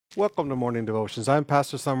Welcome to Morning Devotions. I'm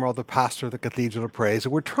Pastor Summerall, the pastor of the Cathedral of Praise,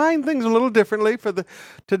 and we're trying things a little differently for the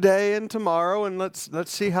today and tomorrow, and let's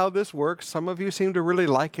see how this works. Some of you seemed to really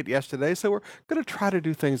like it yesterday, so we're going to try to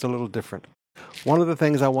do things a little different. One of the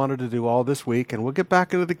things I wanted to do all this week, and we'll get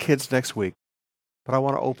back into the kids next week, but I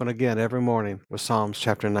want to open again every morning with Psalms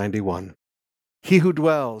chapter 91. He who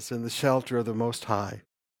dwells in the shelter of the Most High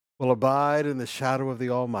will abide in the shadow of the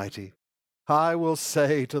Almighty. I will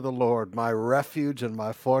say to the Lord, my refuge and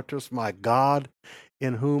my fortress, my God,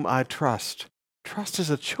 in whom I trust. Trust is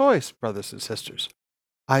a choice, brothers and sisters.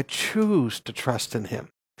 I choose to trust in him.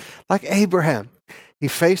 Like Abraham, he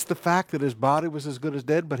faced the fact that his body was as good as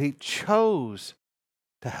dead, but he chose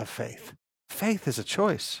to have faith. Faith is a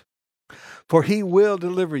choice. For he will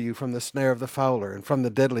deliver you from the snare of the fowler and from the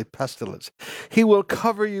deadly pestilence. He will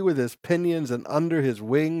cover you with his pinions, and under his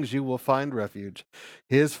wings you will find refuge.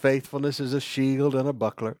 His faithfulness is a shield and a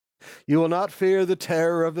buckler. You will not fear the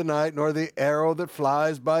terror of the night, nor the arrow that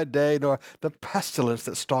flies by day, nor the pestilence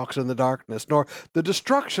that stalks in the darkness, nor the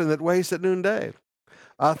destruction that wastes at noonday.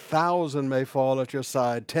 1,000 may fall at your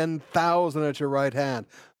side, 10,000 at your right hand,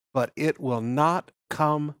 but it will not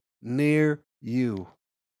come near you.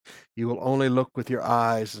 You will only look with your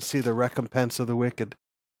eyes and see the recompense of the wicked.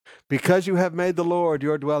 Because you have made the Lord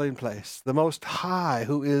your dwelling place, the Most High,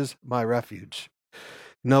 who is my refuge,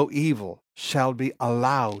 no evil shall be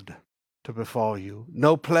allowed to befall you,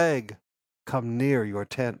 no plague come near your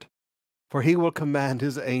tent. For he will command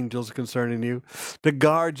his angels concerning you to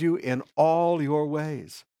guard you in all your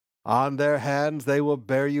ways. On their hands they will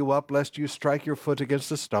bear you up, lest you strike your foot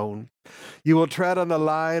against a stone. You will tread on the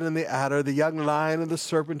lion and the adder, the young lion and the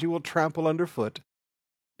serpent you will trample underfoot.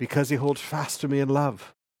 Because he holds fast to me in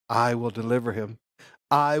love, I will deliver him.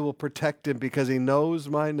 I will protect him because he knows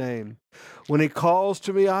my name. When he calls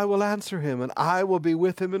to me, I will answer him, and I will be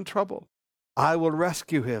with him in trouble. I will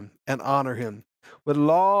rescue him and honor him. With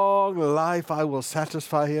long life I will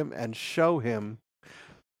satisfy him and show him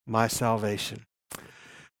my salvation.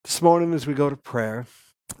 This morning as we go to prayer,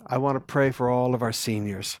 I want to pray for all of our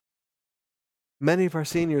seniors. Many of our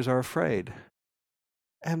seniors are afraid.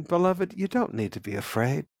 And beloved, you don't need to be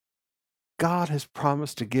afraid. God has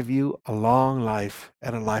promised to give you a long life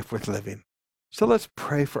and a life worth living. So let's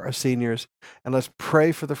pray for our seniors, and let's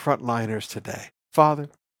pray for the frontliners today. Father,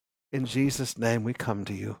 in Jesus' name we come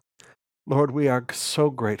to you. Lord, we are so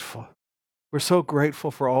grateful. We're so grateful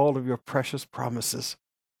for all of your precious promises.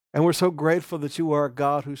 And we're so grateful that you are a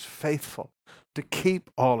God who's faithful to keep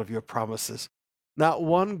all of your promises. Not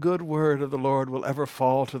one good word of the Lord will ever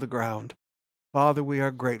fall to the ground. Father, we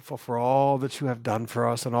are grateful for all that you have done for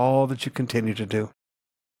us and all that you continue to do.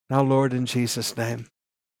 Now, Lord, in Jesus' name,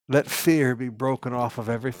 let fear be broken off of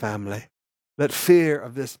every family. Let fear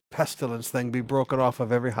of this pestilence thing be broken off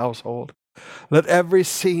of every household. Let every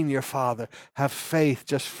senior, Father, have faith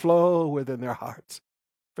just flow within their hearts.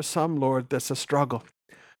 For some, Lord, that's a struggle.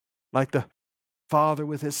 Like the father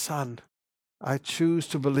with his son, I choose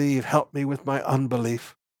to believe. Help me with my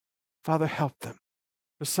unbelief. Father, help them.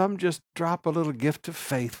 For some, just drop a little gift of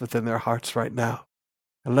faith within their hearts right now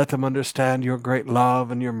and let them understand your great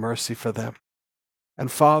love and your mercy for them. And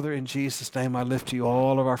Father, in Jesus' name, I lift to you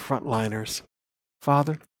all of our frontliners.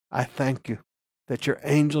 Father, I thank you that your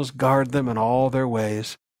angels guard them in all their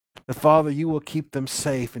ways. That, Father, you will keep them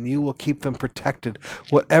safe and you will keep them protected.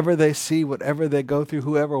 Whatever they see, whatever they go through,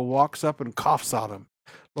 whoever walks up and coughs on them,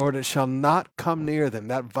 Lord, it shall not come near them.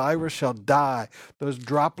 That virus shall die. Those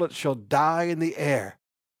droplets shall die in the air.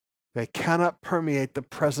 They cannot permeate the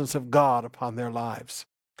presence of God upon their lives.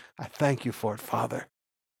 I thank you for it, Father.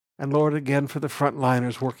 And Lord, again, for the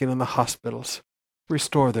frontliners working in the hospitals,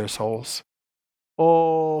 restore their souls.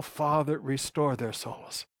 Oh, Father, restore their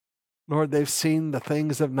souls. Lord, they've seen the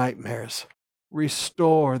things of nightmares.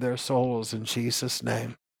 Restore their souls in Jesus'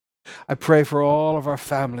 name. I pray for all of our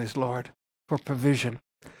families, Lord, for provision.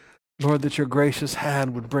 Lord, that your gracious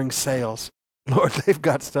hand would bring sales. Lord, they've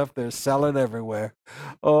got stuff they're selling everywhere.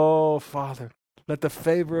 Oh, Father, let the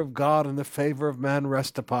favor of God and the favor of man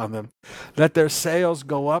rest upon them. Let their sales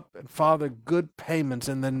go up, and Father, good payments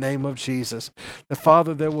in the name of Jesus. The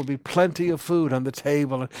Father, there will be plenty of food on the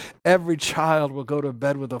table, and every child will go to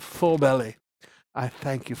bed with a full belly. I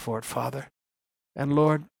thank you for it, Father. And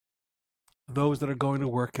Lord, those that are going to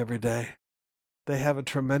work every day, they have a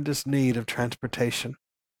tremendous need of transportation.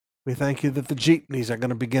 We thank you that the jeepneys are going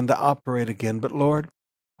to begin to operate again. But Lord,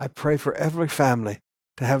 I pray for every family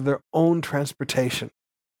to have their own transportation,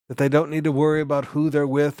 that they don't need to worry about who they're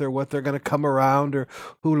with or what they're going to come around or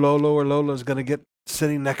who Lolo or Lola is going to get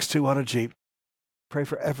sitting next to on a jeep. Pray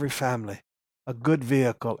for every family, a good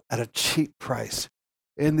vehicle at a cheap price.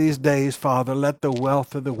 in these days, Father, let the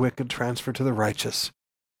wealth of the wicked transfer to the righteous.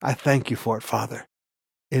 I thank you for it, Father.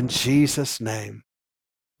 In Jesus' name,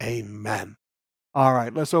 amen. All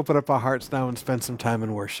right, let's open up our hearts now and spend some time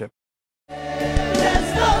in worship.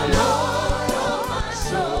 Bless the Lord, oh my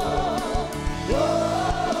soul,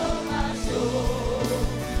 oh my soul,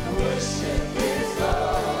 worship His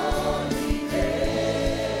holy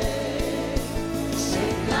name.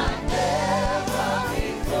 Sing like never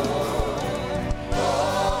before,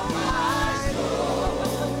 oh my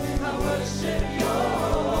soul, I worship Your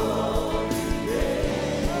holy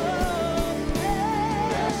name.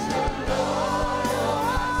 Bless the Lord, oh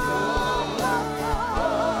my soul,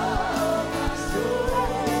 oh my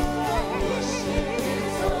soul.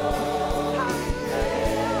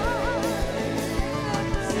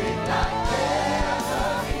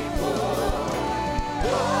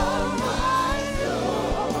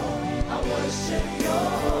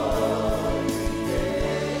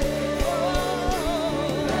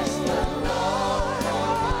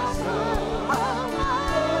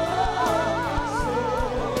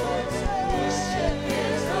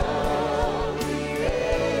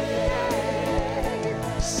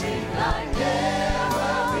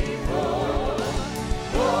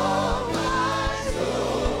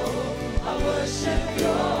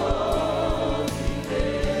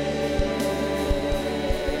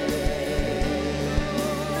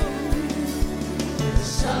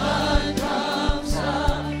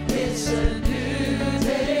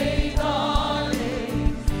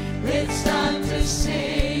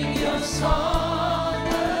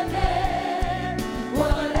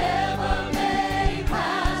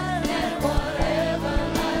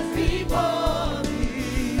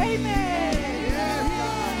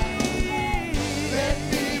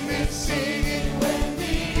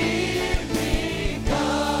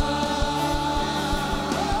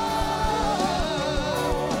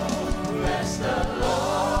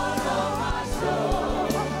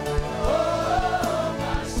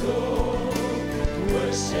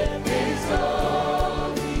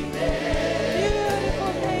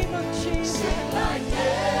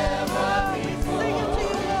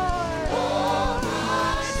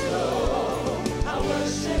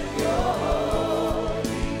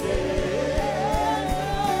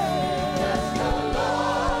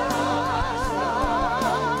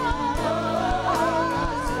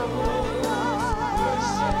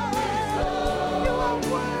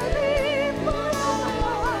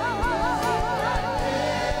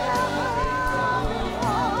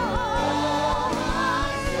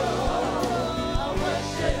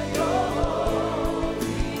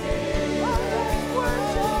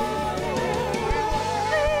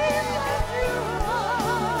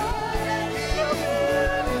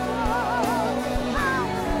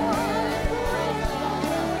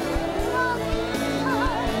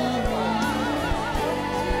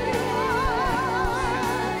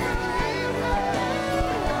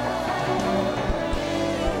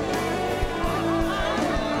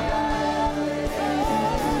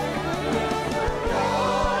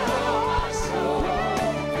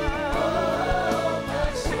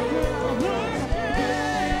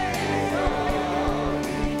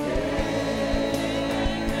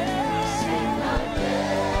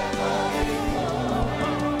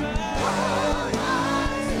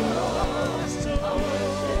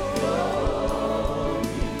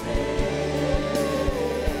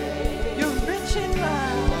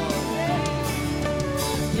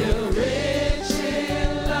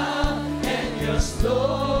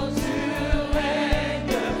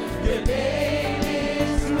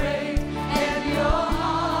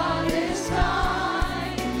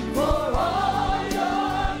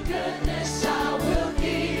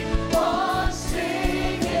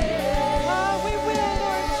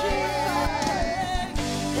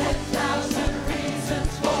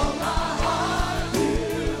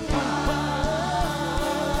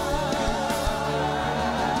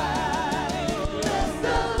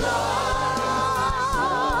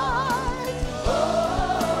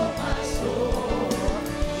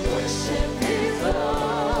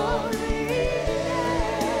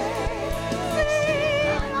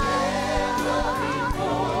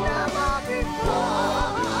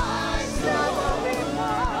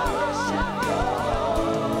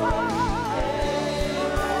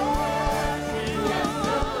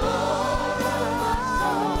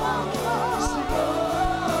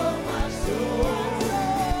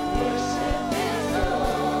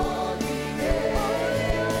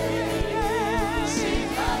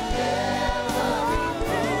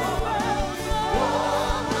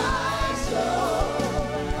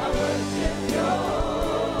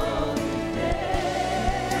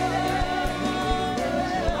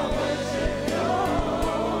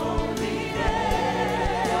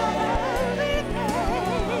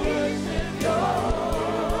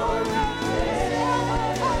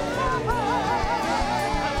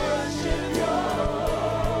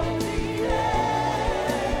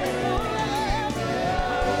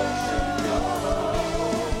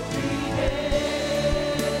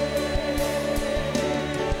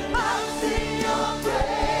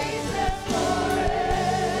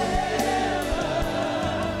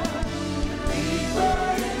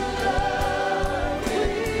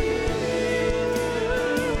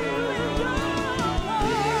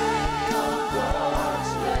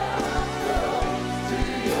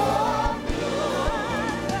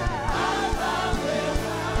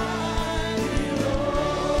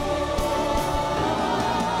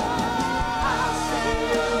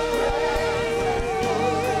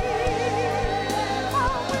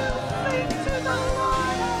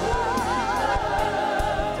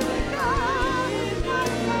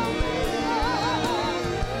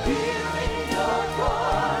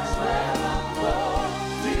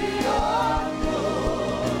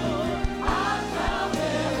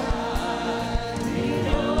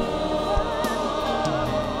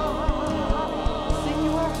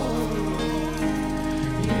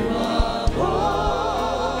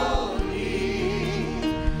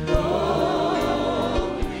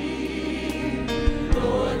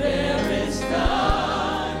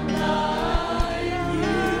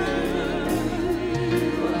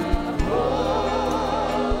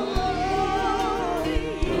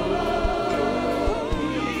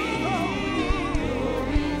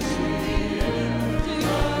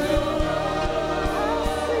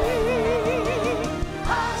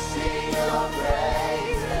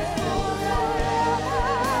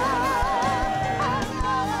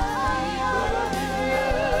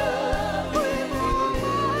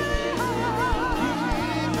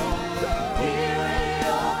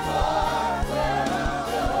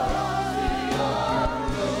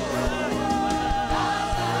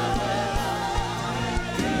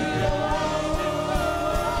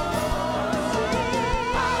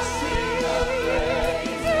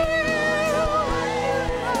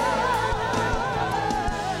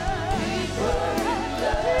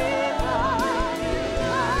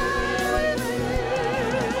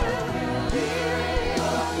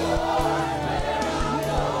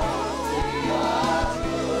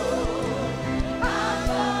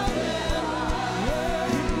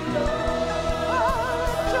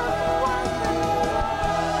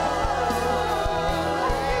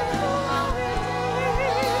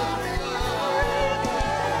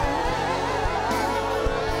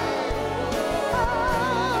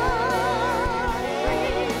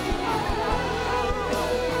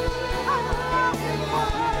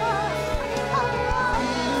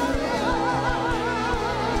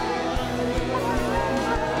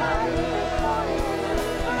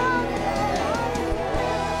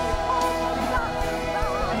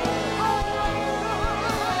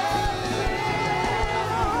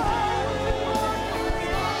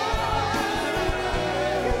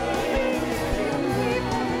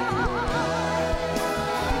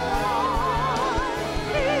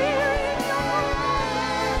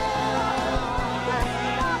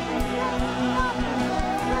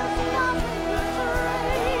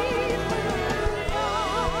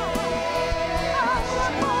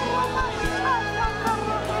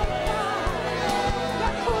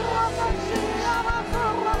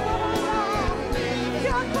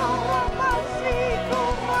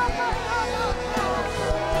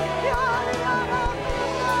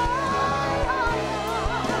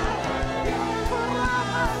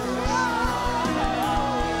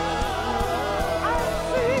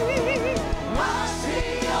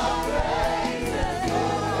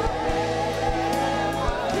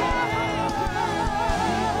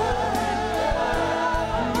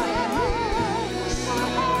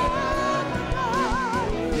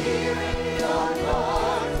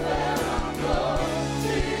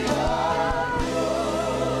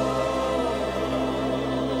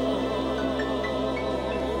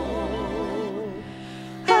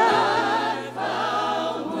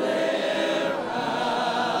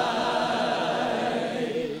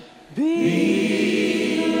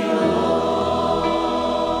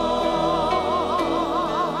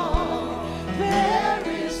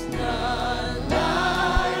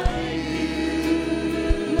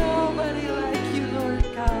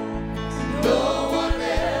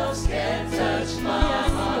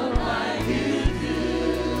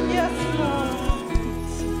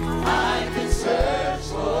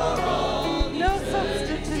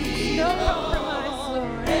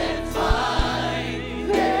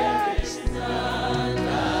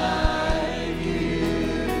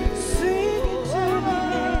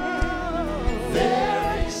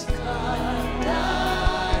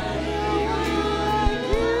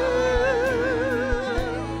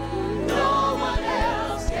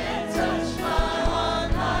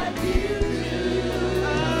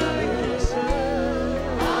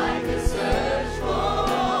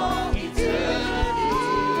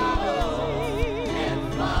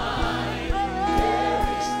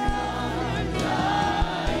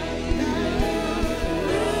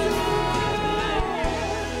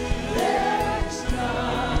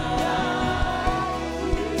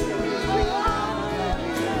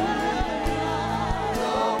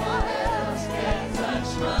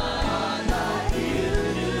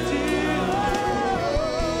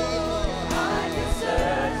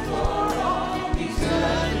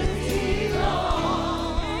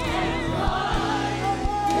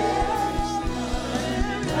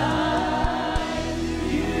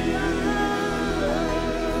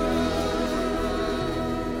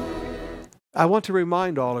 I want to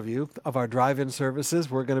remind all of you of our drive-in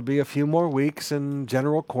services. We're going to be a few more weeks in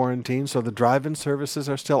general quarantine, so the drive-in services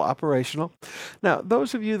are still operational. Now,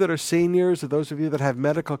 those of you that are seniors or those of you that have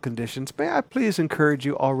medical conditions, may I please encourage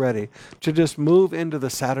you already to just move into the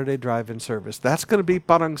Saturday drive-in service. That's going to be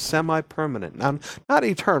parang semi-permanent. Now, not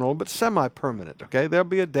eternal, but semi-permanent, okay? There'll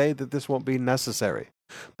be a day that this won't be necessary.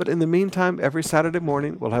 But in the meantime, every Saturday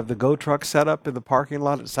morning, we'll have the Go truck set up in the parking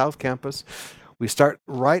lot at South Campus. We start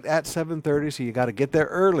right at 7:30, so you got to get there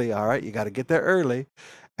early, all right? You got to get there early.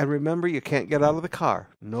 And remember, you can't get out of the car.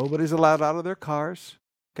 Nobody's allowed out of their cars.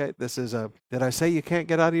 Okay, did I say you can't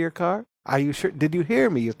get out of your car? Are you sure? Did you hear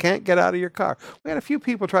me? You can't get out of your car. We had a few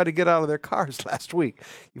people try to get out of their cars last week.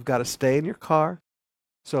 You've got to stay in your car.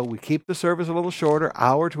 So we keep the service a little shorter,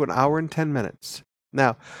 hour to an hour and 10 minutes.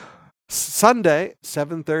 Now, Sunday,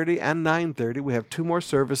 7:30 and 9:30, we have two more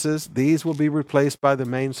services. These will be replaced by the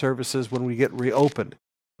main services when we get reopened.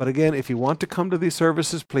 But again, if you want to come to these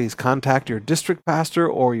services, please contact your district pastor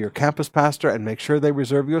or your campus pastor and make sure they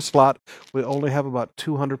reserve you a slot. We only have about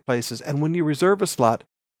 200 places. And when you reserve a slot,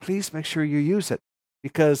 please make sure you use it.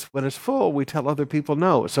 Because when it's full, we tell other people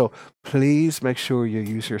no. So please make sure you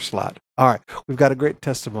use your slot. All right, we've got a great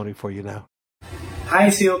testimony for you now. Hi,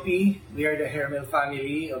 COP. We are the Hermel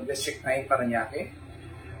family of District 9, Parañaque.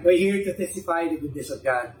 We're here to testify the goodness of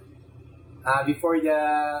God. Before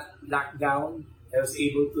the lockdown, I was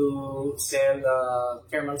able to sell a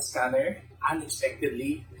thermal scanner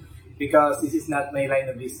unexpectedly because this is not my line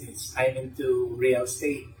of business. I'm into real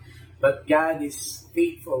estate. But God is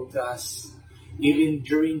faithful to us. Even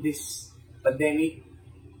during this pandemic,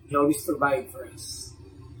 He always provides for us.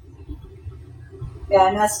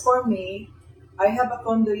 And as for me, I have a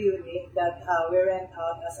condo unit that we rent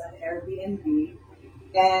out as an Airbnb,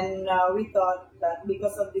 and we thought that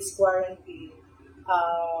because of this quarantine,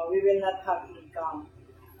 we will not have income.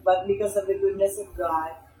 But because of the goodness of God,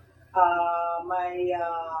 my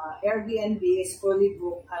Airbnb is fully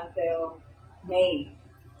booked until May.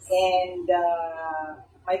 And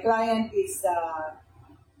my client is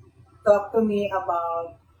talk to me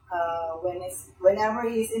about whenever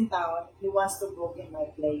he's in town, he wants to book in my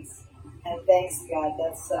place. And thanks God,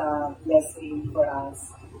 that's a blessing for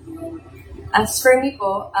us. As for me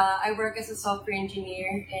po, I work as a software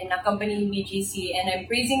engineer in a company in BGC, and I'm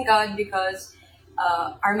praising God because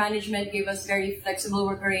our management gave us very flexible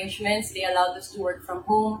work arrangements. They allowed us to work from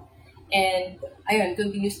home, and ayun,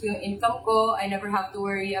 continuous po yung income ko. I never have to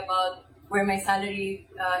worry about where my salary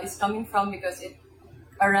is coming from because it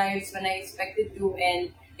arrives when I expect it to,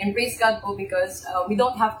 and praise God po because we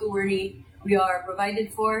don't have to worry. We are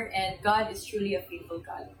provided for, and God is truly a faithful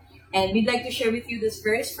God. And we'd like to share with you this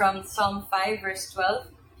verse from Psalm 5, verse 12.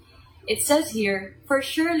 It says here, "For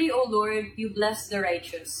surely, O Lord, you bless the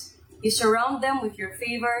righteous. You surround them with your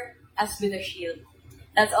favor as with a shield."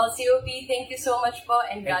 That's all, COP. Thank you so much po,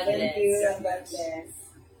 and God bless. Thank you, and God bless.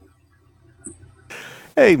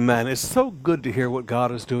 Amen. It's so good to hear what God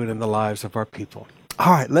is doing in the lives of our people.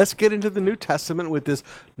 All right, let's get into the New Testament with this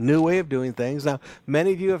new way of doing things. Now,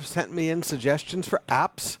 many of you have sent me in suggestions for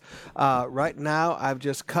apps. Right now, I've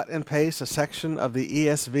just cut and paste a section of the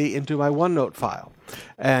ESV into my OneNote file.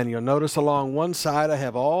 And you'll notice along one side, I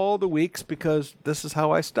have all the weeks because this is how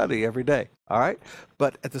I study every day. All right?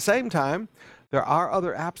 But at the same time, there are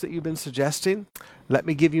other apps that you've been suggesting. Let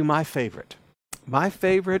me give you my favorite. My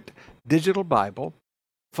favorite digital Bible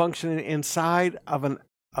functioning inside of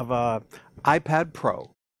a iPad Pro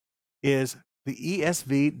is the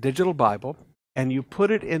ESV Digital Bible, and you put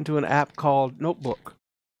it into an app called Notebook,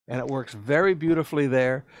 and it works very beautifully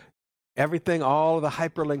there. Everything, all of the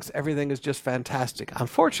hyperlinks, everything is just fantastic.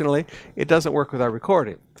 Unfortunately, it doesn't work with our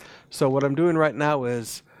recording. So what I'm doing right now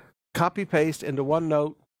is copy paste into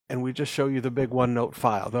OneNote, and we just show you the big OneNote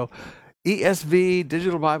file. Though ESV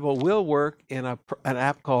Digital Bible will work in an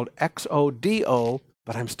app called XODO,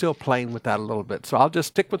 but I'm still playing with that a little bit. So I'll just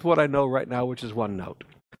stick with what I know right now, which is OneNote.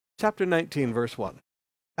 Chapter 19, verse 1.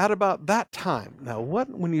 At about that time. Now,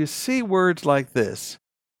 when you see words like this,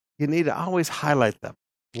 you need to always highlight them.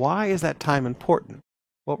 Why is that time important?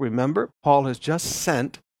 Well, remember, Paul has just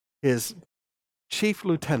sent his chief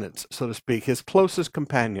lieutenants, so to speak, his closest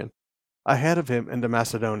companion, ahead of him into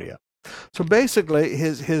Macedonia. So basically,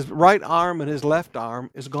 his right arm and his left arm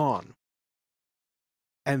is gone.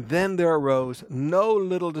 And then there arose no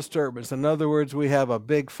little disturbance. In other words, we have a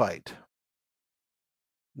big fight.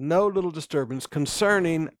 No little disturbance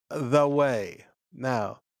concerning the way.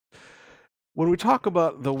 Now, when we talk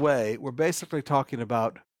about the way, we're basically talking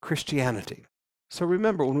about Christianity. So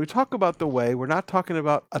remember, when we talk about the way, we're not talking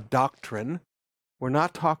about a doctrine. We're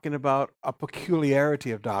not talking about a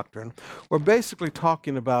peculiarity of doctrine. We're basically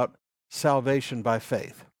talking about salvation by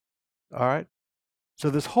faith. All right? So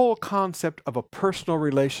this whole concept of a personal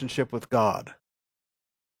relationship with God,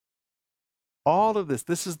 all of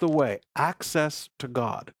this is the way, access to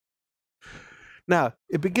God. Now,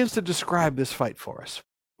 it begins to describe this fight for us.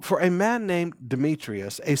 For a man named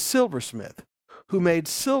Demetrius, a silversmith, who made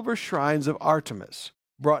silver shrines of Artemis,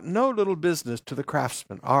 brought no little business to the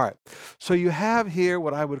craftsmen. All right. So you have here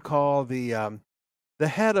what I would call the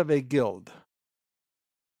head of a guild,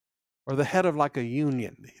 or the head of like a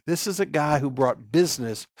union. This is a guy who brought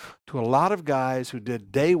business to a lot of guys who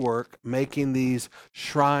did day work making these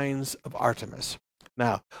shrines of Artemis.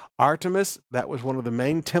 Now, Artemis, that was one of the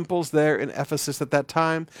main temples there in Ephesus at that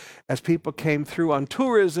time. As people came through on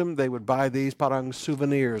tourism, they would buy these parang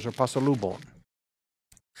souvenirs or pasalubon.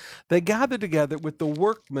 They gathered together with the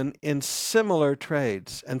workmen in similar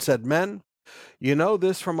trades and said, "Men, you know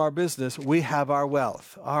this from our business, we have our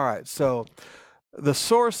wealth." All right, so the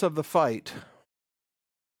source of the fight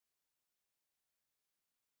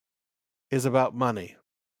is about money.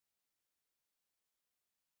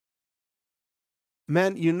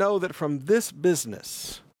 Men, you know that from this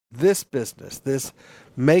business, this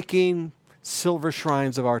making silver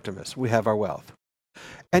shrines of Artemis, we have our wealth.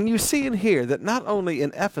 And you see in here that not only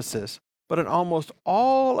in Ephesus, but in almost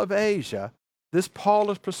all of Asia, this Paul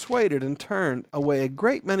has persuaded and turned away a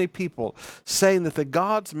great many people, saying that the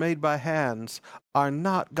gods made by hands are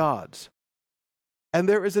not gods. And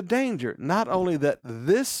there is a danger, not only that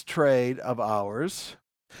this trade of ours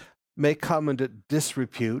may come into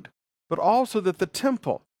disrepute, but also that the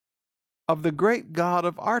temple of the great god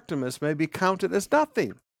of Artemis may be counted as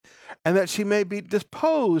nothing, and that she may be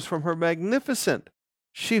disposed from her magnificent,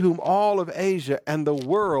 she whom all of Asia and the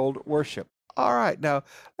world worship. All right, now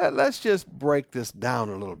let's just break this down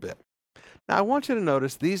a little bit. Now, I want you to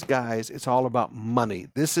notice these guys, it's all about money.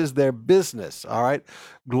 This is their business, all right?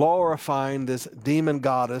 Glorifying this demon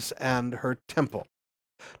goddess and her temple.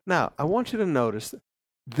 Now, I want you to notice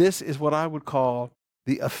this is what I would call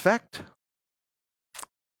the effect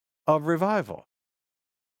of revival.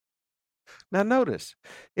 Now, notice,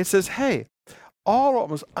 it says, hey,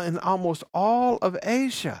 in almost all of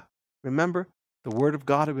Asia, remember, the word of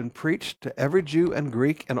God had been preached to every Jew and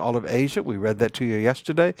Greek in all of Asia. We read that to you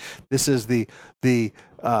yesterday. This is the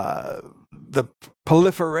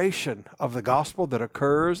proliferation of the gospel that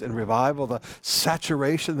occurs in revival, the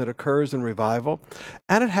saturation that occurs in revival,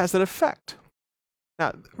 and it has an effect.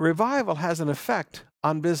 Now, revival has an effect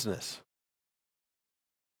on business.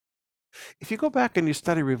 If you go back and you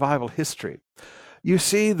study revival history, you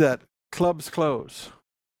see that clubs close,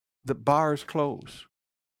 that bars close,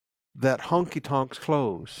 that honky-tonks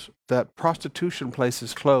close, that prostitution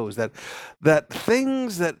places close, that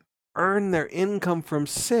things that earn their income from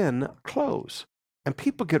sin close. And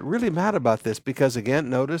people get really mad about this because, again,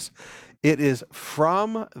 notice, it is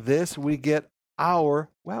from this we get our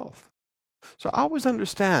wealth. So always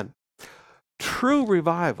understand, true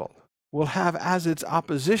revival will have as its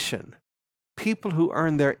opposition people who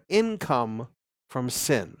earn their income from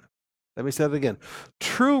sin. Let me say that again.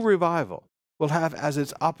 True revival will have as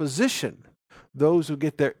its opposition those who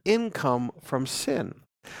get their income from sin.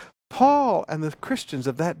 Paul and the Christians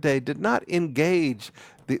of that day did not engage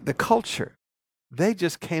the culture. They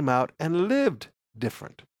just came out and lived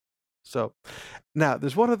different. So now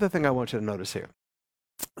there's one other thing I want you to notice here.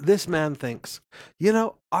 This man thinks,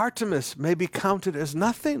 Artemis may be counted as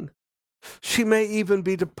nothing. She may even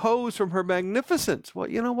be deposed from her magnificence. Well,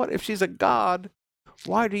 you know what? If she's a god,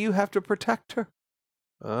 why do you have to protect her?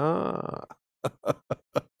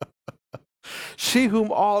 She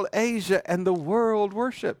whom all Asia and the world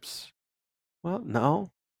worships. Well,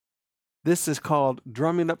 no. This is called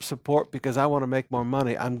drumming up support because I want to make more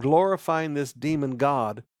money. I'm glorifying this demon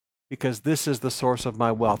god because this is the source of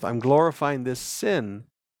my wealth. I'm glorifying this sin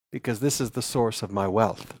because this is the source of my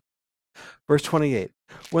wealth. Verse 28.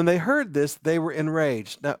 When they heard this, they were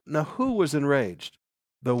enraged. Now who was enraged?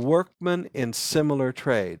 The workmen in similar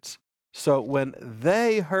trades. So when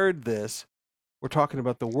they heard this, we're talking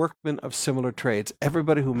about the workmen of similar trades,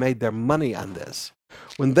 everybody who made their money on this.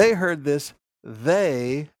 When they heard this,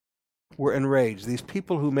 they were enraged, these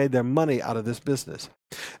people who made their money out of this business,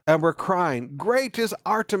 and were crying, "Great is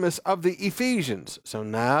Artemis of the Ephesians." So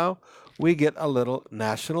now we get a little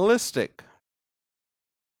nationalistic.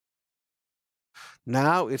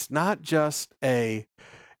 Now it's not just a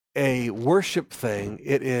worship thing,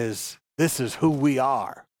 this is who we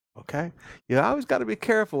are. Okay? You always got to be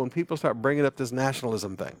careful when people start bringing up this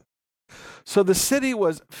nationalism thing. So the city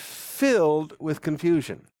was filled with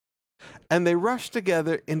confusion, and they rushed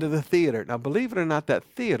together into the theater. Now, believe it or not, that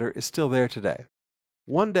theater is still there today.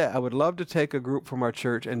 One day I would love to take a group from our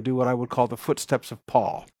church and do what I would call the footsteps of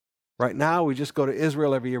Paul. Right now, we just go to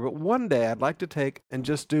Israel every year, but one day I'd like to take and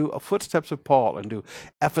just do a footsteps of Paul and do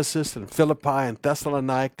Ephesus and Philippi and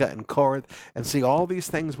Thessalonica and Corinth and see all these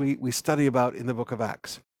things we study about in the book of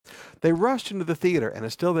Acts. They rushed into the theater and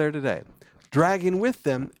is still there today, dragging with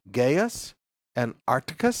them Gaius and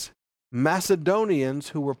Aristarchus, Macedonians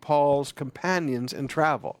who were Paul's companions in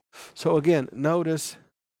travel. So again, notice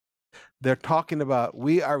they're talking about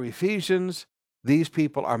we are Ephesians. These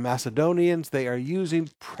people are Macedonians. They are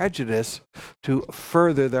using prejudice to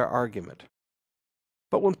further their argument.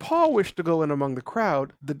 But when Paul wished to go in among the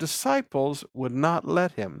crowd, the disciples would not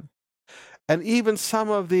let him. And even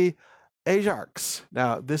some of the Ajarchs,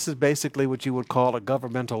 now this is basically what you would call a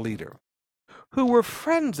governmental leader, who were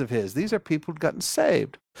friends of his, these are people who'd gotten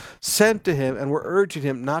saved, sent to him and were urging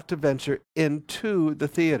him not to venture into the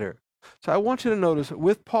theater. So I want you to notice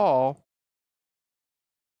with Paul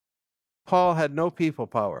had no people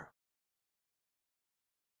power.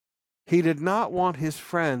 He did not want his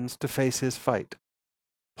friends to face his fight.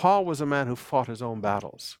 Paul was a man who fought his own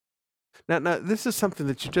battles. Now this is something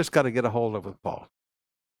that you just got to get a hold of with Paul.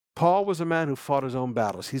 Paul was a man who fought his own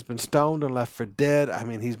battles. He's been stoned and left for dead. I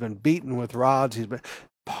mean, he's been beaten with rods.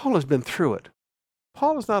 Paul has been through it.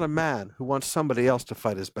 Paul is not a man who wants somebody else to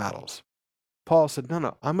fight his battles. Paul said,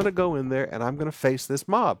 no, I'm going to go in there and I'm going to face this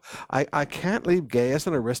mob. I can't leave Gaius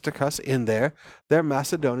and Aristarchus in there. They're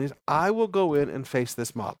Macedonians. I will go in and face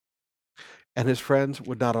this mob. And his friends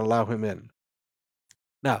would not allow him in.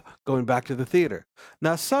 Now, going back to the theater.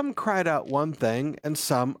 Now, some cried out one thing and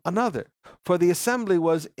some another, for the assembly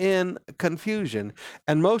was in confusion,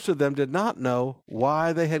 and most of them did not know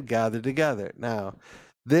why they had gathered together. Now,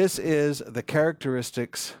 this is the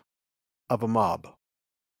characteristics of a mob.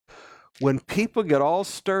 When people get all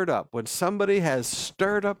stirred up, when somebody has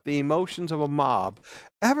stirred up the emotions of a mob,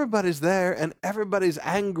 everybody's there and everybody's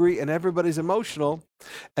angry and everybody's emotional,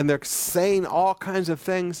 and they're saying all kinds of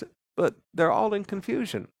things, but they're all in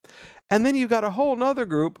confusion. And then you've got a whole other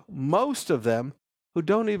group, most of them, who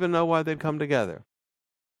don't even know why they'd come together.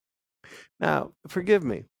 Now, forgive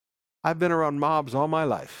me. I've been around mobs all my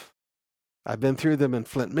life. I've been through them in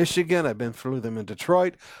Flint, Michigan. I've been through them in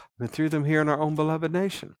Detroit. I've been through them here in our own beloved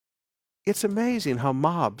nation. It's amazing how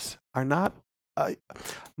mobs are not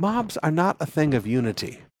a thing of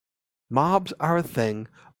unity. Mobs are a thing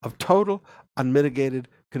of total, unmitigated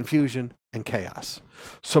confusion and chaos.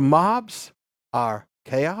 So mobs are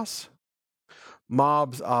chaos,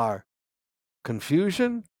 mobs are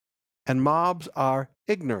confusion, and mobs are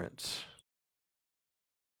ignorance.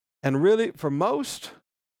 And really, for most,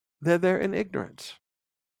 they're there in ignorance.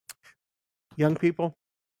 Young people,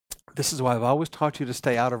 this is why I've always taught you to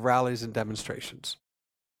stay out of rallies and demonstrations.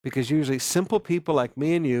 Because usually simple people like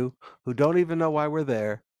me and you, who don't even know why we're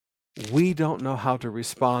there, we don't know how to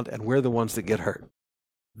respond, and we're the ones that get hurt.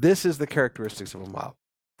 This is the characteristics of a mob.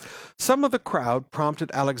 Some of the crowd prompted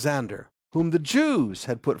Alexander, whom the Jews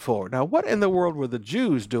had put forward. Now, what in the world were the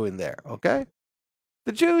Jews doing there, okay?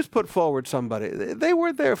 The Jews put forward somebody. They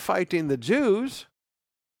were there fighting the Jews.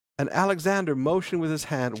 And Alexander, motioned with his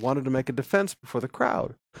hand, wanted to make a defense before the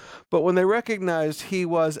crowd. But when they recognized he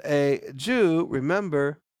was a Jew,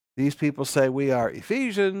 remember, these people say we are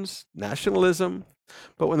Ephesians, nationalism.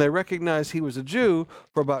 But when they recognized he was a Jew,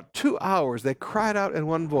 for about 2 hours, they cried out in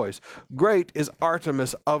one voice, "Great is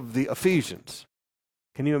Artemis of the Ephesians."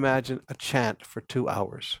 Can you imagine a chant for 2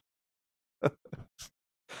 hours?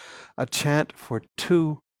 A chant for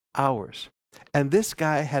 2 hours. And this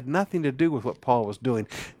guy had nothing to do with what Paul was doing.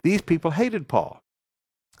 These people hated Paul.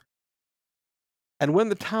 And when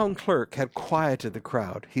the town clerk had quieted the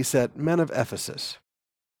crowd, he said, "Men of Ephesus,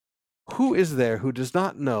 who is there who does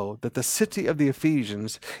not know that the city of the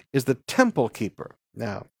Ephesians is the temple keeper?"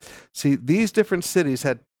 Now, see, these different cities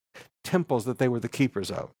had temples that they were the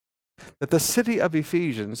keepers of. That the city of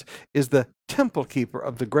Ephesians is the temple keeper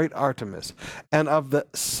of the great Artemis and of the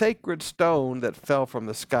sacred stone that fell from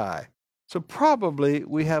the sky. So probably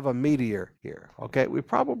we have a meteor here, okay? We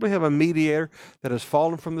probably have a meteor that has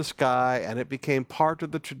fallen from the sky and it became part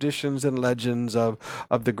of the traditions and legends of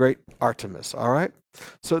the great Artemis, all right?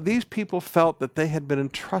 So these people felt that they had been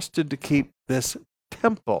entrusted to keep this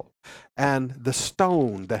temple and the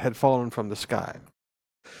stone that had fallen from the sky.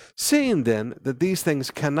 Seeing then that these things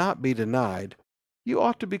cannot be denied, you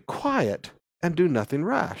ought to be quiet and do nothing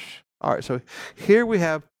rash. All right, so here we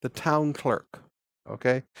have the town clerk.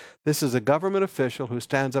 Okay? This is a government official who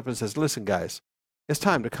stands up and says, "Listen, guys, it's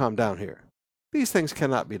time to calm down here. These things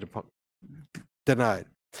cannot be denied.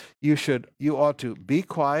 You ought to be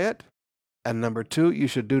quiet, and number two, you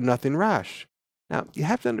should do nothing rash." Now, you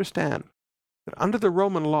have to understand, that under the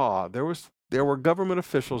Roman law, there were government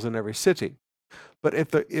officials in every city. But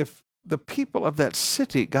if the people of that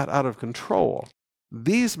city got out of control,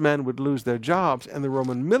 these men would lose their jobs and the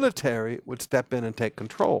Roman military would step in and take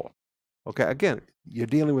control. Okay, again, you're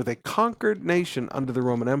dealing with a conquered nation under the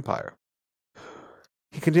Roman Empire.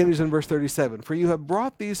 He continues in verse 37, "For you have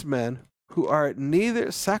brought these men who are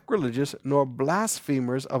neither sacrilegious nor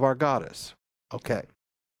blasphemers of our goddess." Okay,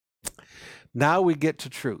 now we get to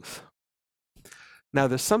truth. Now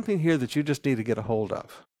there's something here that you just need to get a hold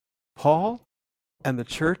of. Paul and the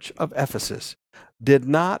church of Ephesus did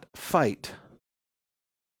not fight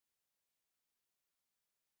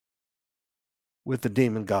with the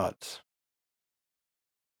demon gods.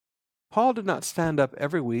 Paul did not stand up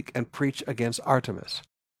every week and preach against Artemis.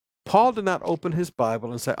 Paul did not open his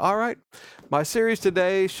Bible and say, all right, my series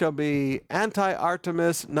today shall be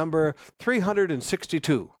Anti-Artemis number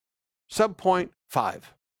 362, subpoint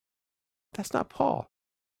 5. That's not Paul.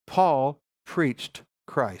 Paul preached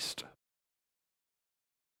Christ.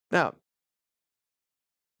 Now,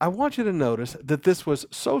 I want you to notice that this was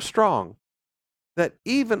so strong that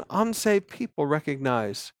even unsaved people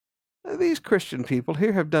recognize these Christian people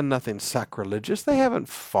here have done nothing sacrilegious. They haven't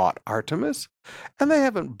fought Artemis, and they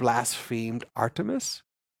haven't blasphemed Artemis.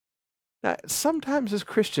 Now, sometimes as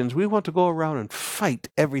Christians, we want to go around and fight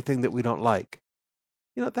everything that we don't like.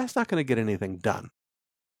 You know, that's not going to get anything done.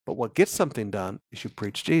 But what gets something done is you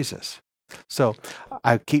preach Jesus. So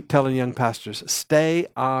I keep telling young pastors, stay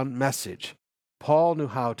on message. Paul knew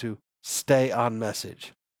how to stay on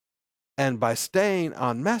message. And by staying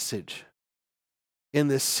on message, in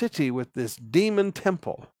this city with this demon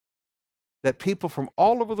temple that people from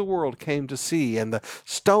all over the world came to see, and the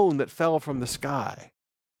stone that fell from the sky,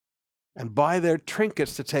 and buy their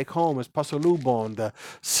trinkets to take home as pasalubon, the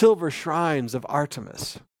silver shrines of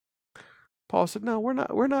Artemis. Paul said, no,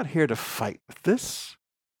 we're not here to fight with this.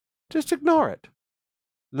 Just ignore it.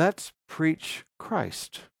 Let's preach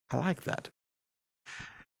Christ. I like that.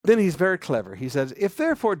 Then he's very clever. He says, if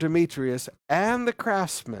therefore Demetrius and the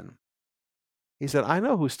craftsmen, he said, I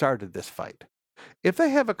know who started this fight. If they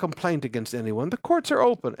have a complaint against anyone, the courts are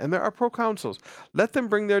open and there are proconsuls. Let them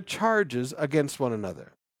bring their charges against one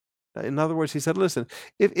another. In other words, he said, listen,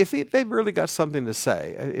 if they've really got something to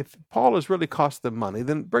say, if Paul has really cost them money,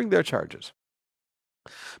 then bring their charges.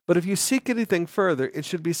 But if you seek anything further, it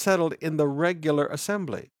should be settled in the regular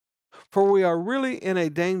assembly. For we are really in a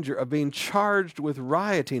danger of being charged with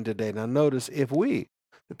rioting today. Now notice, if we,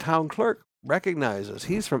 the town clerk, recognizes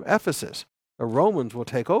he's from Ephesus, the Romans will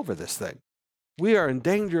take over this thing. We are in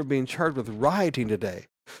danger of being charged with rioting today,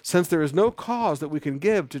 since there is no cause that we can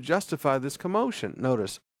give to justify this commotion.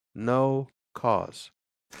 Notice, no cause.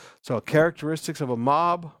 So characteristics of a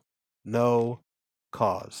mob, no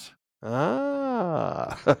cause.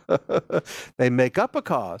 They make up a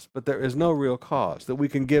cause, but there is no real cause that we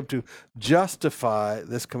can give to justify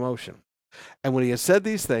this commotion. And when he had said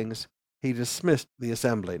these things, he dismissed the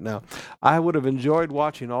assembly. Now, I would have enjoyed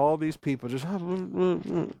watching all these people just,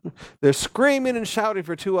 they're screaming and shouting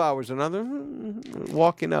for 2 hours, and others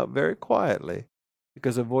walking out very quietly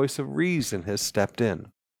because a voice of reason has stepped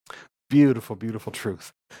in. Beautiful, beautiful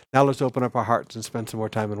truth. Now let's open up our hearts and spend some more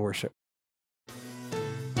time in worship.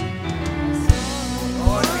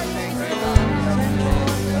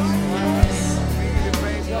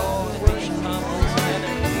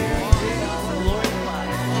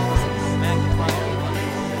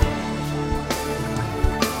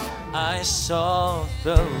 I sought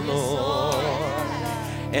the Lord,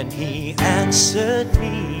 and He answered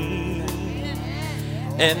me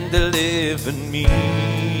and delivered me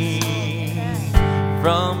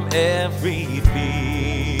from every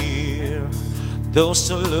fear. Those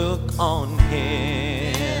who look on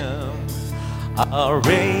Him are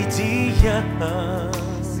radiant.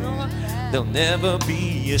 They'll never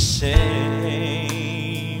be ashamed.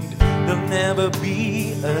 They'll never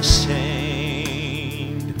be ashamed.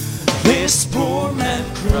 This poor man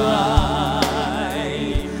cried,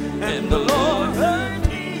 and the Lord heard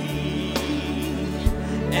me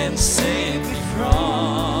and saved me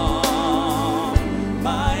from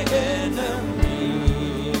my enemies.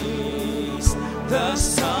 The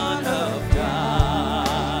Son of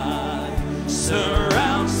God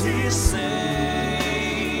surrounds His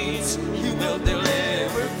saints. He will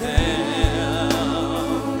deliver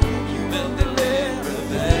them. He will deliver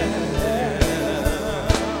them.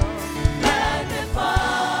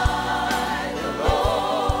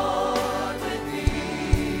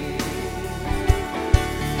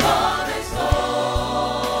 Come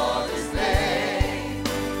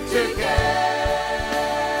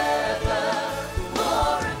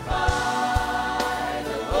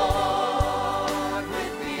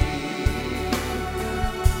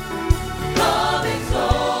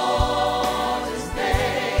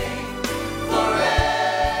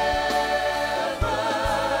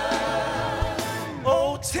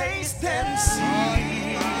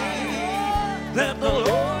that the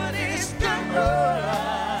Lord is good.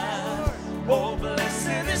 Oh,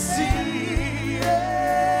 blessed is he,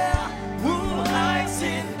 yeah, who hides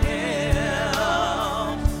in him.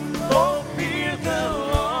 Oh, fear the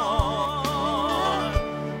Lord.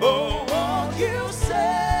 Oh, all you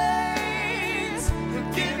saints,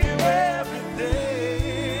 he'll give you everything.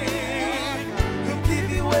 He'll give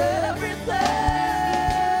you everything.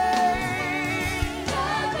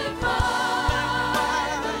 Magnify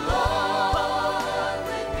the Lord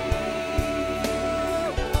with me.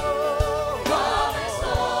 Come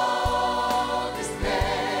exalt his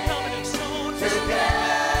name. Come and exalt his name.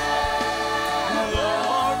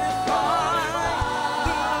 Glorify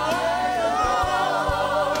the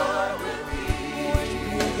Lord with me.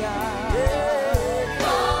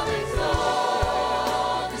 Come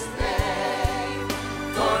exalt his name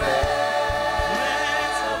forever.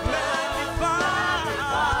 Let's magnify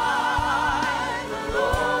the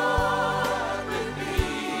Lord with me.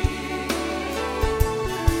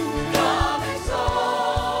 Come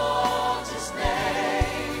exalt his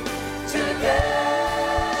name together.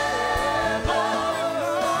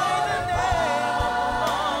 Magnify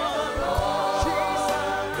the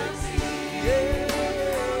Lord with me.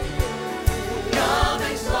 Come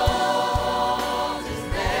exalt his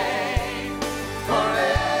name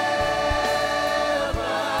forever.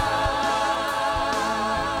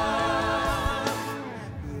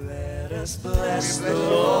 Let us bless the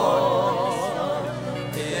Lord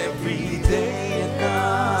every day and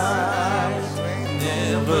night.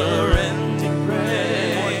 Never-ending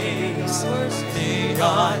praise, may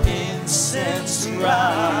our incense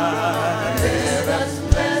rise. Let us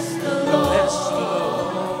bless the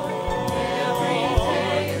Lord every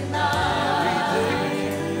day and night.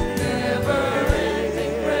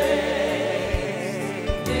 Never-ending praise,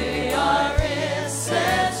 may our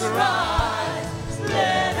incense rise.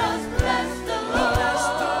 Let us bless the Lord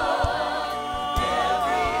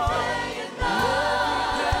every day and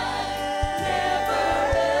night.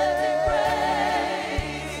 Never-ending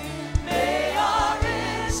praise, may our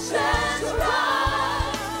incense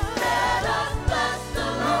rise. Let us bless the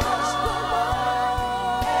Lord every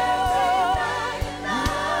day and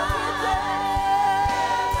night.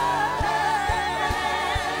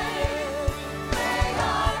 May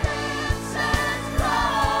our incense rise.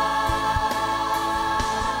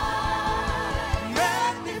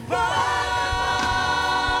 Magnify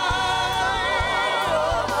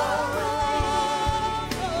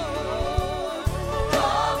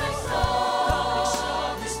come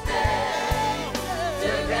exalt his name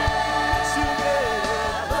together.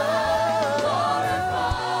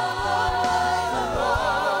 Glorify the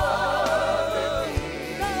Lord with me.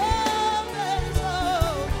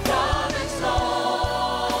 Come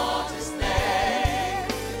exalt his name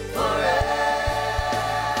forever.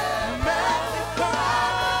 Magnify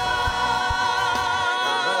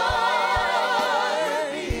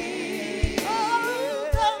with me.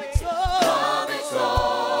 Come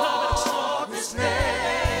exalt his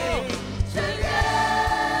name together.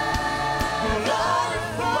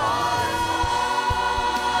 Glorify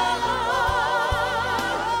the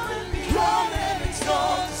Lord with me. Come and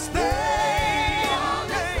exalt his name.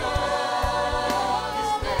 Come exalt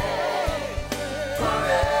his name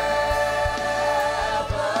forever.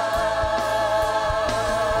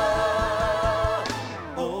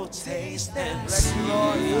 Oh, taste and see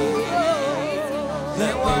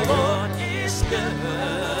that the Lord is good.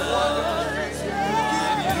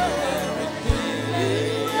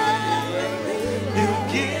 He'll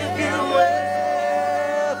give you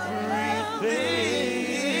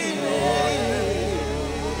everything.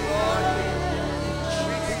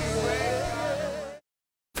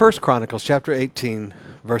 First Chronicles chapter 18,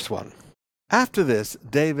 verse 1. After this,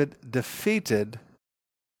 David defeated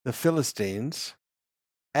the Philistines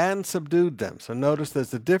and subdued them. So notice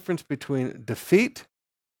there's a difference between defeat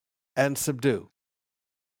and subdue.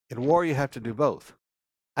 In war, you have to do both.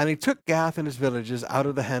 And he took Gath and his villages out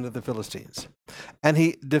of the hand of the Philistines. And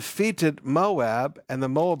he defeated Moab, and the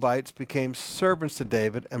Moabites became servants to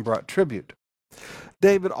David and brought tribute.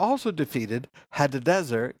 David also defeated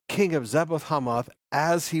Hadadezer, king of Zeboth-Hamath,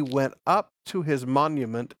 as he went up to his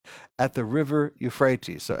monument at the river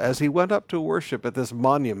Euphrates. So as he went up to worship at this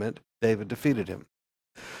monument, David defeated him.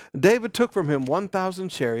 David took from him 1,000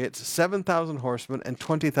 chariots, 7,000 horsemen, and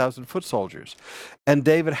 20,000 foot soldiers. And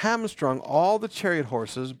David hamstrung all the chariot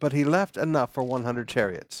horses, but he left enough for 100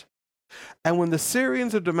 chariots. And when the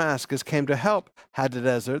Syrians of Damascus came to help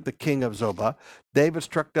Hadadezer, the king of Zobah, David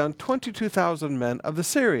struck down 22,000 men of the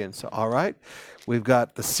Syrians. So, all right, we've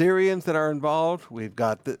got the Syrians that are involved. We've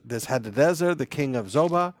got this Hadadezer, the king of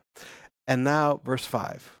Zobah. And now verse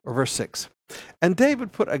 5 or verse 6. And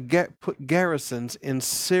David put garrisons in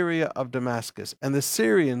Syria of Damascus, and the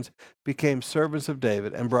Syrians became servants of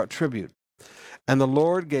David and brought tribute. And the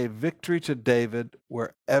Lord gave victory to David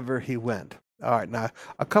wherever he went. All right, now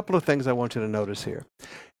a couple of things I want you to notice here.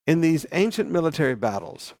 In these ancient military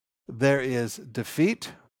battles, there is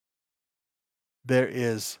defeat, there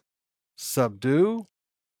is subdue,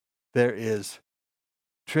 there is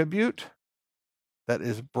tribute that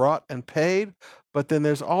is brought and paid, but then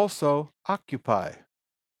there's also occupy.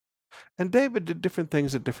 And David did different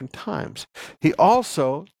things at different times. He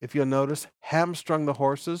also, if you'll notice, hamstrung the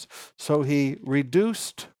horses, so he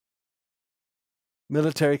reduced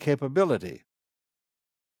military capability.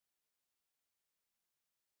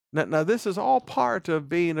 Now, this is all part of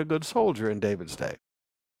being a good soldier in David's day.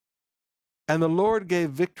 And the Lord gave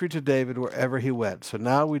victory to David wherever he went. So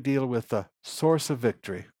now we deal with the source of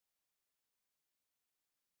victory.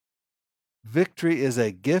 Victory is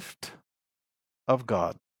a gift of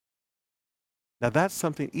God. Now that's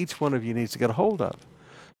something each one of you needs to get a hold of.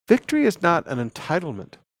 Victory is not an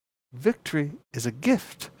entitlement. Victory is a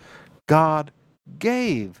gift. God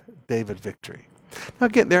gave David victory. Now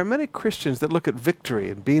again, there are many Christians that look at victory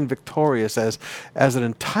and being victorious as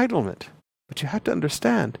an entitlement. But you have to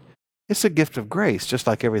understand, it's a gift of grace, just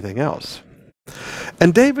like everything else.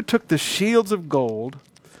 And David took the shields of gold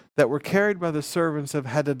that were carried by the servants of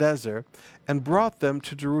Hadadezer and brought them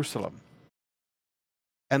to Jerusalem.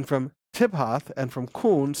 And from Tibhath and from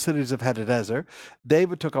Kun, cities of Hadadezer,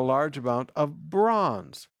 David took a large amount of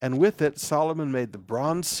bronze, and with it Solomon made the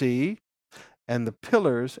bronze sea and the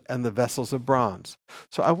pillars and the vessels of bronze.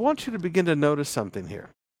 So I want you to begin to notice something here.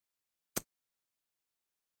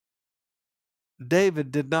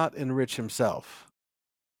 David did not enrich himself.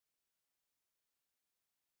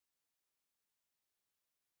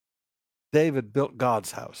 David built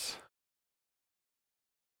God's house.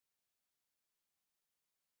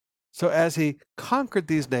 So as he conquered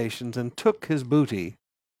these nations and took his booty,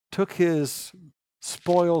 took his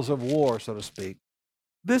spoils of war, so to speak,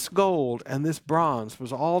 this gold and this bronze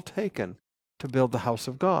was all taken to build the house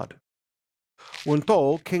of God. When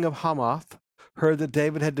Tou, king of Hamath, heard that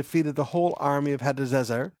David had defeated the whole army of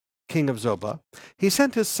Hadadezer, king of Zobah, he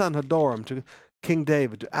sent his son Hadoram to King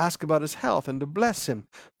David to ask about his health and to bless him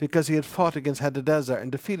because he had fought against Hadadezer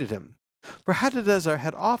and defeated him. For Hadadezer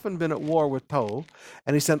had often been at war with Tou,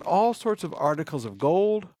 and he sent all sorts of articles of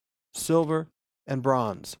gold, silver, and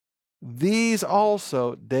bronze. These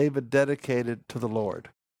also David dedicated to the Lord,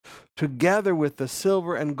 together with the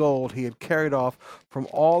silver and gold he had carried off from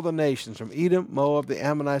all the nations, from Edom, Moab, the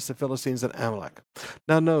Ammonites, the Philistines, and Amalek.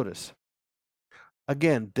 Now notice,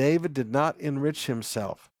 again, David did not enrich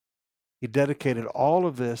himself. He dedicated all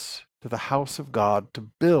of this to the house of God to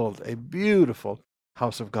build a beautiful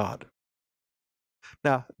house of God.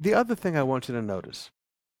 Now, the other thing I want you to notice,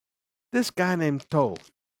 this guy named Tou,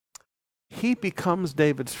 he becomes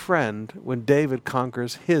David's friend when David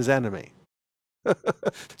conquers his enemy.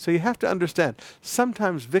 So you have to understand,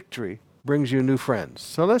 sometimes victory brings you new friends.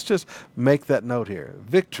 So let's just make that note here.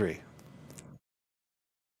 Victory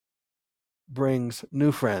brings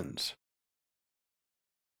new friends.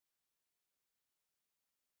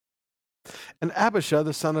 And Abishai,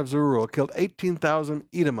 the son of Zeruiah, killed 18,000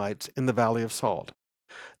 Edomites in the Valley of Salt.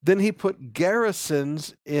 Then he put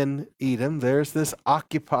garrisons in Edom. There's this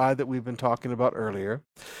occupy that we've been talking about earlier.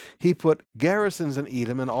 He put garrisons in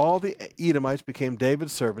Edom, and all the Edomites became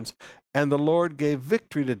David's servants, and the Lord gave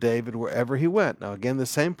victory to David wherever he went. Now, again, the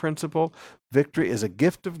same principle, victory is a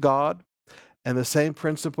gift of God, and the same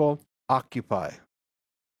principle, occupy.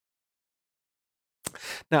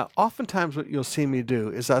 Now, oftentimes what you'll see me do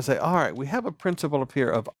is I say, all right, we have a principle up here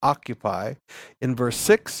of occupy in verse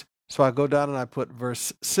 6. So I go down and I put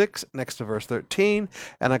verse 6 next to verse 13,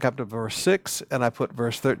 and I come to verse 6, and I put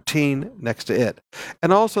verse 13 next to it.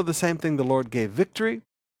 And also the same thing, the Lord gave victory.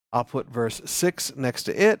 I'll put verse 6 next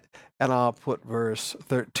to it, and I'll put verse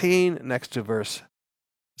 13 next to verse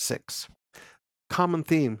 6. Common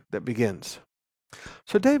theme that begins.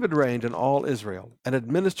 So David reigned in all Israel and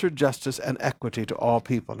administered justice and equity to all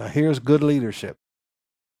people. Now here's good leadership.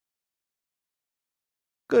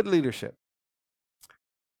 Good leadership.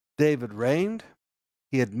 David reigned,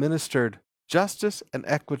 he administered justice and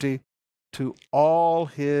equity to all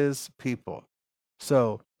his people.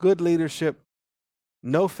 So, good leadership,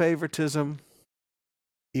 no favoritism,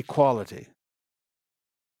 equality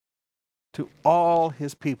to all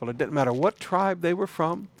his people. It didn't matter what tribe they were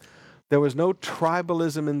from. There was no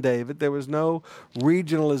tribalism in David. There was no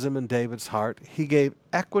regionalism in David's heart. He gave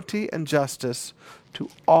equity and justice to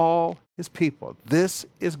all his people. This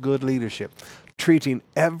is good leadership. treating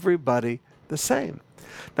everybody the same.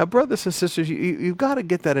 Now, brothers and sisters, you've got to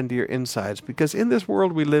get that into your insides, because in this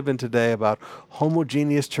world we live in today about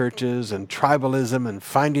homogeneous churches and tribalism and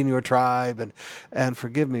finding your tribe and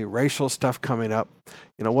forgive me, racial stuff coming up.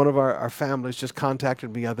 You know, one of our families just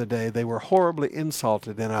contacted me the other day. They were horribly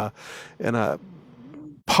insulted in a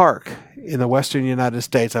park in the western United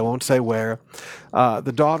States. I won't say where.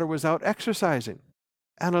 The daughter was out exercising,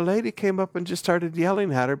 and a lady came up and just started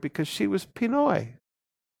yelling at her because she was Pinoy.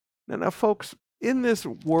 Now, folks, in this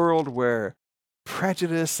world where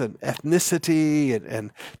prejudice and ethnicity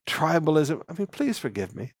and tribalism, I mean, please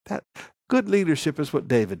forgive me, that good leadership is what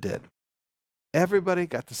David did. Everybody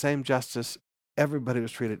got the same justice. Everybody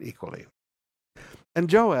was treated equally. And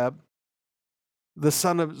Joab, the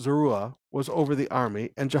son of Zeruiah, was over the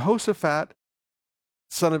army, and Jehoshaphat,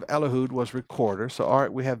 son of Elihud, was recorder. So all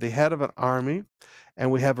right, we have the head of an army,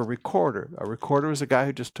 and we have a recorder. A recorder is a guy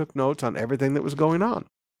who just took notes on everything that was going on.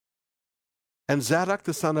 And Zadok,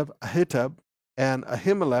 the son of Ahitub, and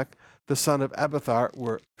Ahimelech, the son of Abiathar,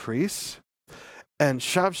 were priests. And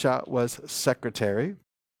Shavsha was secretary.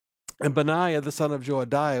 And Benaiah, the son of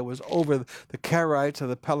Joadiah, was over the Karites and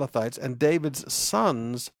the Pelethites. And David's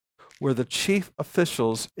sons were the chief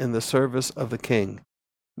officials in the service of the king.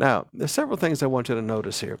 Now, there's several things I want you to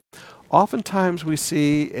notice here. Oftentimes we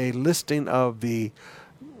see a listing of the,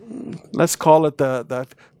 let's call it the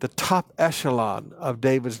top echelon of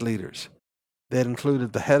David's leaders. That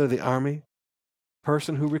included the head of the army,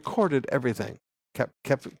 person who recorded everything,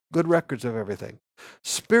 kept good records of everything.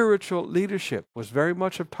 Spiritual leadership was very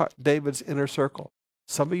much of David's inner circle.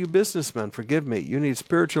 Some of you businessmen, forgive me, you need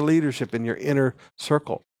spiritual leadership in your inner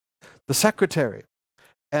circle. The secretary,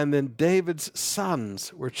 and then David's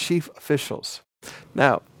sons were chief officials.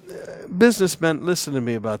 Now, businessmen, listen to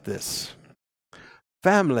me about this.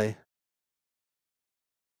 Family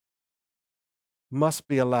must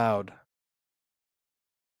be allowed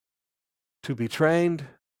to be trained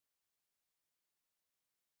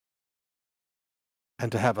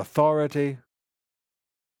and to have authority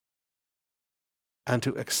and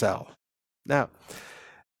to excel. Now,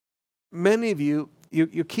 many of you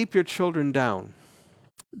keep your children down.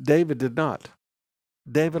 David did not.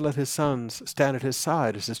 David let his sons stand at his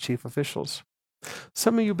side as his chief officials.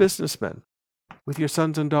 Some of you businessmen, with your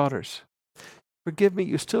sons and daughters, forgive me,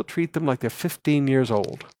 you still treat them like they're 15 years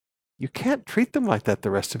old. You can't treat them like that the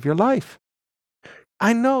rest of your life.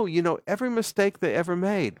 I know, every mistake they ever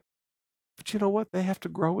made. But you know what? They have to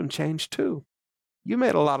grow and change too. You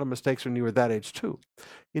made a lot of mistakes when you were that age too.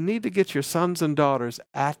 You need to get your sons and daughters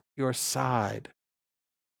at your side.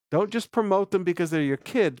 Don't just promote them because they're your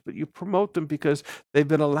kids, but you promote them because they've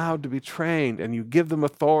been allowed to be trained, and you give them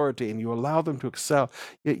authority and you allow them to excel.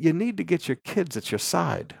 You need to get your kids at your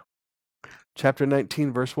side. Chapter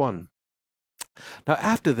 19, verse 1. Now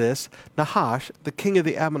after this, Nahash, the king of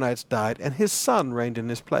the Ammonites, died, and his son reigned in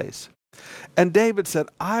his place. And David said,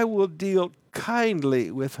 I will deal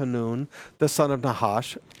kindly with Hanun, the son of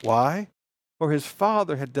Nahash. Why? For his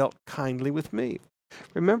father had dealt kindly with me.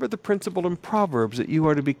 Remember the principle in Proverbs that you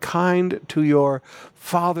are to be kind to your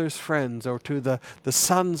father's friends, or to the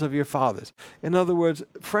sons of your fathers. In other words,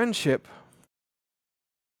 friendship,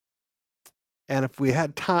 and if we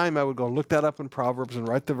had time, I would go look that up in Proverbs and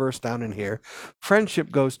write the verse down in here. Friendship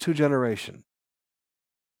goes 2 generations.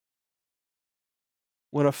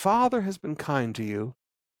 When a father has been kind to you,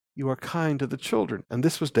 you are kind to the children. And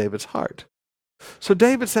this was David's heart. So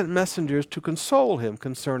David sent messengers to console him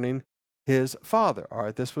concerning his father. All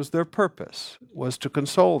right, this was their purpose, was to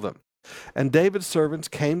console them. And David's servants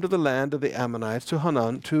came to the land of the Ammonites, to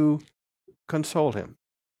Hanun, to console him.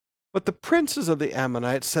 But the princes of the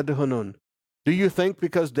Ammonites said to Hanun, do you think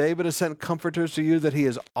because David has sent comforters to you that he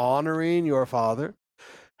is honoring your father?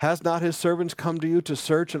 Has not his servants come to you to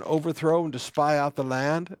search and overthrow and to spy out the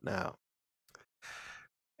land? Now,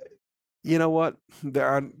 you know what? There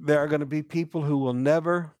are going to be people who will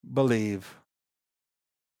never believe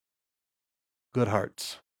good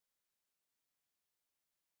hearts.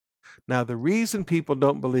 Now, the reason people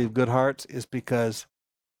don't believe good hearts is because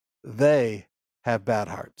they have bad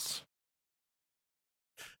hearts.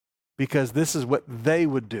 Because this is what they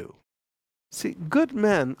would do. See, good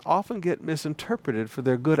men often get misinterpreted for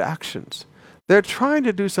their good actions. They're trying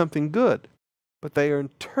to do something good, but they are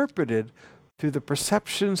interpreted through the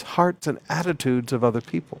perceptions, hearts, and attitudes of other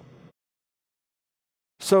people.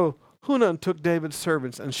 So Hanun took David's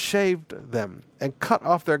servants and shaved them and cut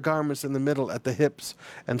off their garments in the middle at the hips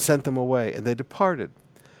and sent them away, and they departed.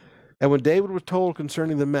 And when David was told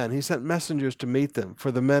concerning the men, he sent messengers to meet them,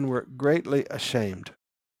 for the men were greatly ashamed.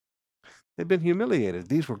 They'd been humiliated.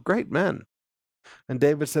 These were great men. And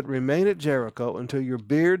David said, remain at Jericho until your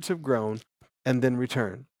beards have grown, and then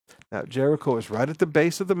return. Now, Jericho is right at the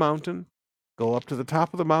base of the mountain. Go up to the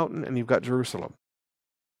top of the mountain, and you've got Jerusalem.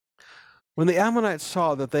 When the Ammonites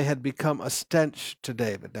saw that they had become a stench to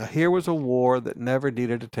David, now here was a war that never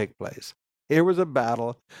needed to take place. Here was a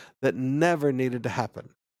battle that never needed to happen.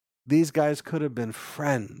 These guys could have been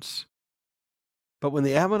friends. But when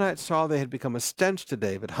the Ammonites saw they had become a stench to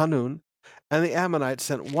David, Hanun and the Ammonites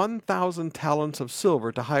sent 1,000 talents of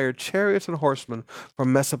silver to hire chariots and horsemen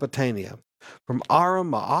from Mesopotamia, from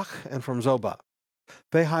Aram, Maach, and from Zobah.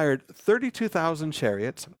 They hired 32,000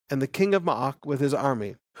 chariots, and the king of Maach with his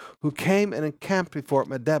army, who came and encamped before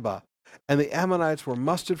Medeba, and the Ammonites were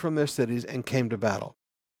mustered from their cities and came to battle.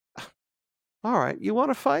 All right, you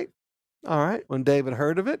want to fight? All right. When David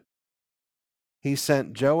heard of it, he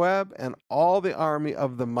sent Joab and all the army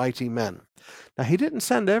of the mighty men. Now, he didn't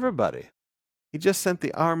send everybody. He just sent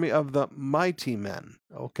the army of the mighty men,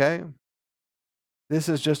 okay? This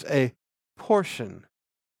is just a portion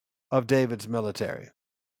of David's military.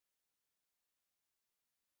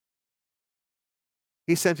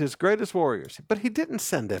 He sent his greatest warriors, but he didn't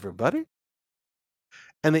send everybody.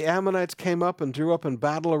 And the Ammonites came up and drew up in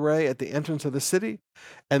battle array at the entrance of the city,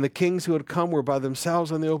 and the kings who had come were by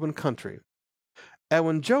themselves in the open country. And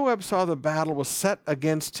when Joab saw the battle was set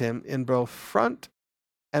against him in both front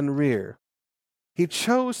and rear, he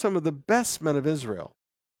chose some of the best men of Israel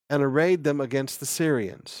and arrayed them against the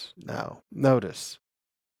Syrians. Now, notice.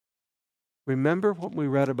 Remember what we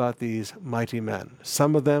read about these mighty men.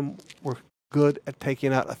 Some of them were good at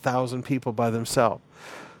taking out 1,000 people by themselves.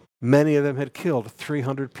 Many of them had killed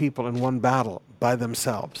 300 people in one battle by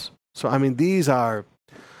themselves. So, I mean, these are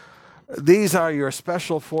your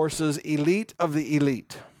special forces, elite of the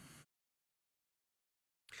elite.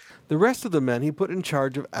 The rest of the men he put in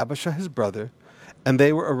charge of Abishai his brother, and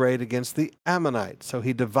they were arrayed against the Ammonites. So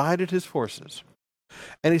he divided his forces.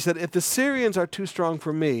 And he said, if the Syrians are too strong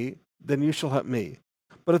for me, then you shall help me.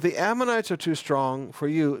 But if the Ammonites are too strong for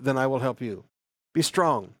you, then I will help you. Be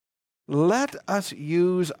strong. Let us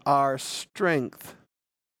use our strength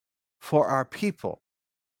for our people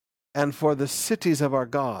and for the cities of our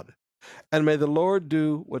God, and may the Lord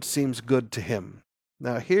do what seems good to him.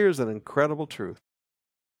 Now, here's an incredible truth.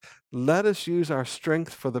 Let us use our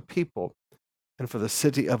strength for the people and for the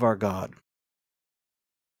city of our God.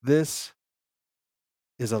 This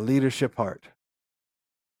is a leadership heart.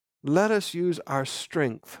 Let us use our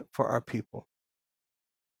strength for our people.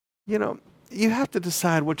 You know, you have to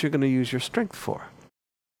decide what you're going to use your strength for.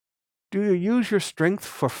 Do you use your strength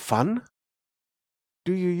for fun?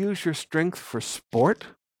 Do you use your strength for sport?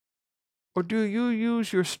 Or do you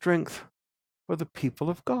use your strength for the people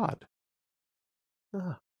of God?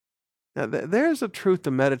 Now, there's a truth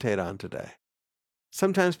to meditate on today.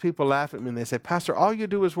 Sometimes people laugh at me and they say, Pastor, all you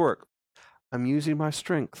do is work. I'm using my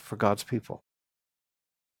strength for God's people.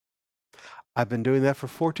 I've been doing that for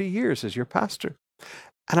 40 years as your pastor,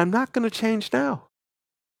 and I'm not going to change now.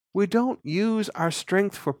 We don't use our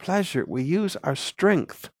strength for pleasure. We use our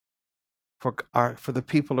strength for the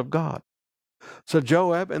people of God. So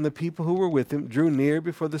Joab and the people who were with him drew near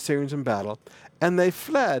before the Syrians in battle, and they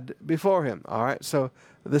fled before him. All right, so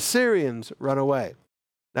the Syrians run away.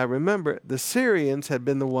 Now remember, the Syrians had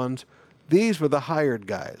been the ones, these were the hired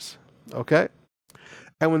guys, okay?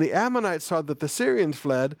 And when the Ammonites saw that the Syrians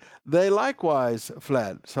fled, they likewise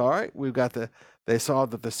fled. So, all right, they saw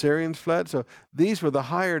that the Syrians fled. So these were the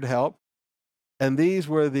hired help, and these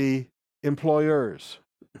were the employers.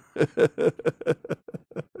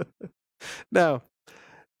 Now,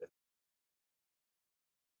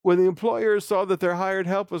 when the employers saw that their hired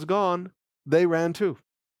help was gone, they ran too.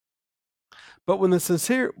 But when the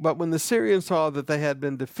Syrians saw that they had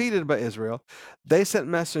been defeated by Israel, they sent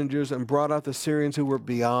messengers and brought out the Syrians who were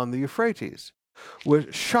beyond the Euphrates,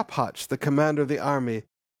 with Shaphat, the commander of the army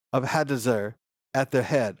of Hadazer, at their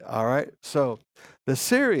head. All right? So the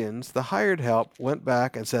Syrians, the hired help, went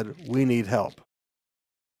back and said, we need help,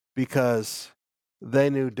 because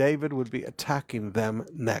they knew David would be attacking them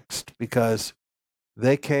next, because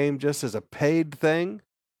they came just as a paid thing,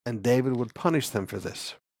 and David would punish them for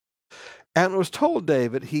this. And it was told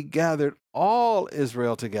David he gathered all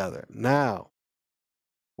Israel together. Now,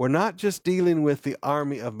 we're not just dealing with the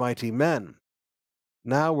army of mighty men.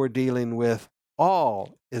 Now we're dealing with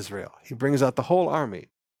all Israel. He brings out the whole army,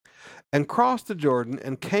 and crossed the Jordan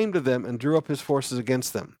and came to them and drew up his forces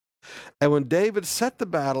against them. And when David set the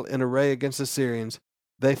battle in array against the Syrians,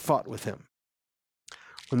 they fought with him.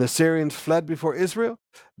 When the Syrians fled before Israel,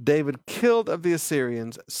 David killed of the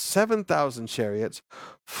Assyrians 7,000 chariots,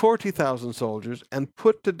 40,000 soldiers, and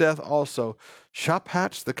put to death also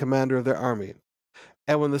Shaphat, the commander of their army.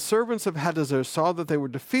 And when the servants of Hadazer saw that they were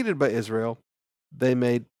defeated by Israel, they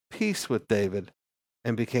made peace with David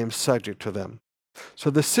and became subject to them. So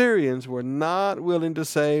the Syrians were not willing to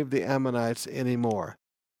save the Ammonites anymore.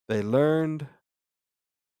 They learned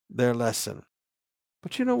their lesson.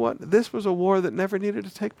 But you know what? This was a war that never needed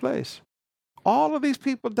to take place. All of these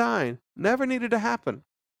people dying never needed to happen,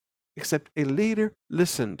 except a leader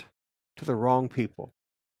listened to the wrong people.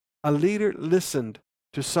 A leader listened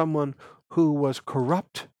to someone who was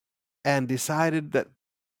corrupt and decided that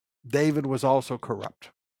David was also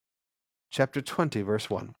corrupt. Chapter 20, verse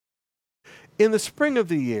 1. In the spring of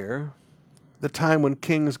the year, the time when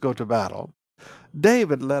kings go to battle,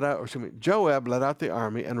 Joab led out the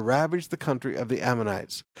army and ravaged the country of the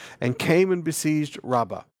Ammonites, and came and besieged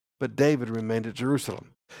Rabbah. But David remained at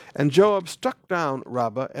Jerusalem. And Joab struck down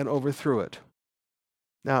Rabbah and overthrew it.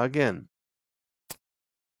 Now again,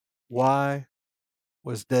 why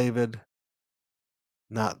was David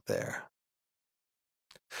not there?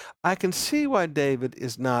 I can see why David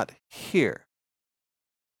is not here.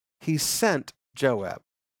 He sent Joab.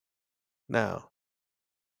 Now,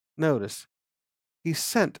 notice, he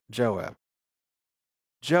sent Joab.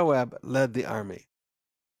 Joab led the army.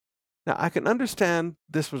 Now, I can understand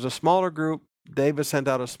this was a smaller group. David sent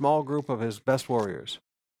out a small group of his best warriors.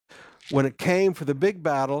 When it came for the big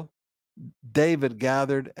battle, David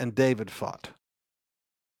gathered and David fought.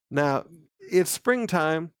 Now, it's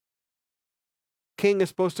springtime. King is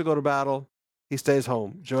supposed to go to battle. He stays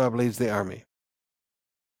home. Joab leads the army.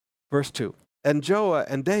 Verse 2. And Joab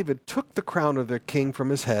and David took the crown of their king from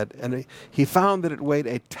his head, and he found that it weighed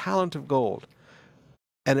a talent of gold,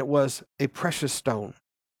 and it was a precious stone.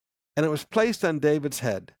 And it was placed on David's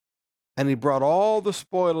head. And he brought all the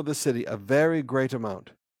spoil of the city, a very great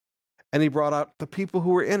amount. And he brought out the people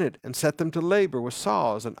who were in it, and set them to labor with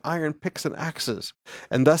saws and iron picks and axes.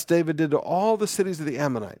 And thus David did to all the cities of the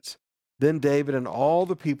Ammonites. Then David and all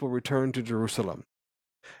the people returned to Jerusalem.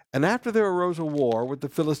 And after there arose a war with the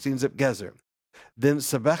Philistines at Gezer. Then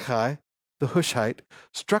Sibbechai, the Hushite,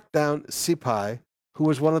 struck down Sippai, who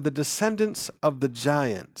was one of the descendants of the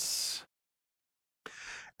giants.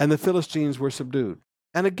 And the Philistines were subdued.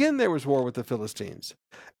 And again there was war with the Philistines.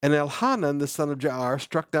 And Elhanan, the son of Jair,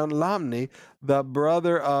 struck down Lamni, the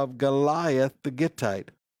brother of Goliath the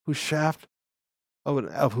Gittite, whose shaft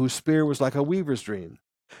of whose spear was like a weaver's dream.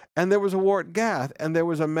 And there was a war at Gath, and there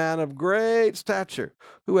was a man of great stature,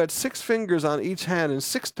 who had 6 fingers on each hand and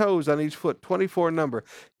 6 toes on each foot, 24 in number.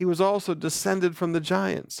 He was also descended from the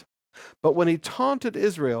giants. But when he taunted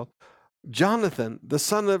Israel, Jonathan, the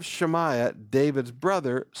son of Shemaiah, David's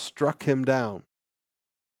brother, struck him down.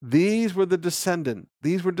 These were descended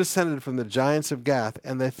from the giants of Gath,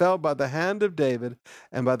 and they fell by the hand of David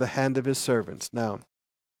and by the hand of his servants. Now,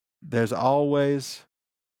 there's always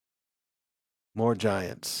more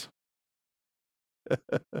giants.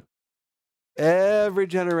 Every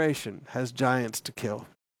generation has giants to kill.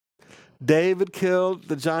 David killed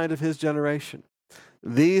the giant of his generation.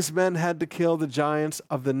 These men had to kill the giants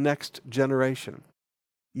of the next generation.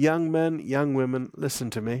 Young men, young women, listen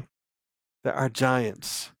to me. There are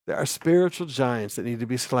giants. There are spiritual giants that need to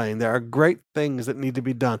be slain. There are great things that need to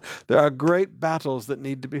be done. There are great battles that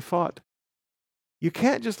need to be fought. You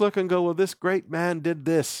can't just look and go, well, this great man did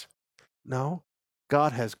this. No,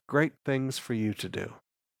 God has great things for you to do.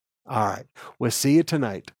 All right, we'll see you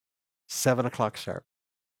tonight, 7 o'clock sharp.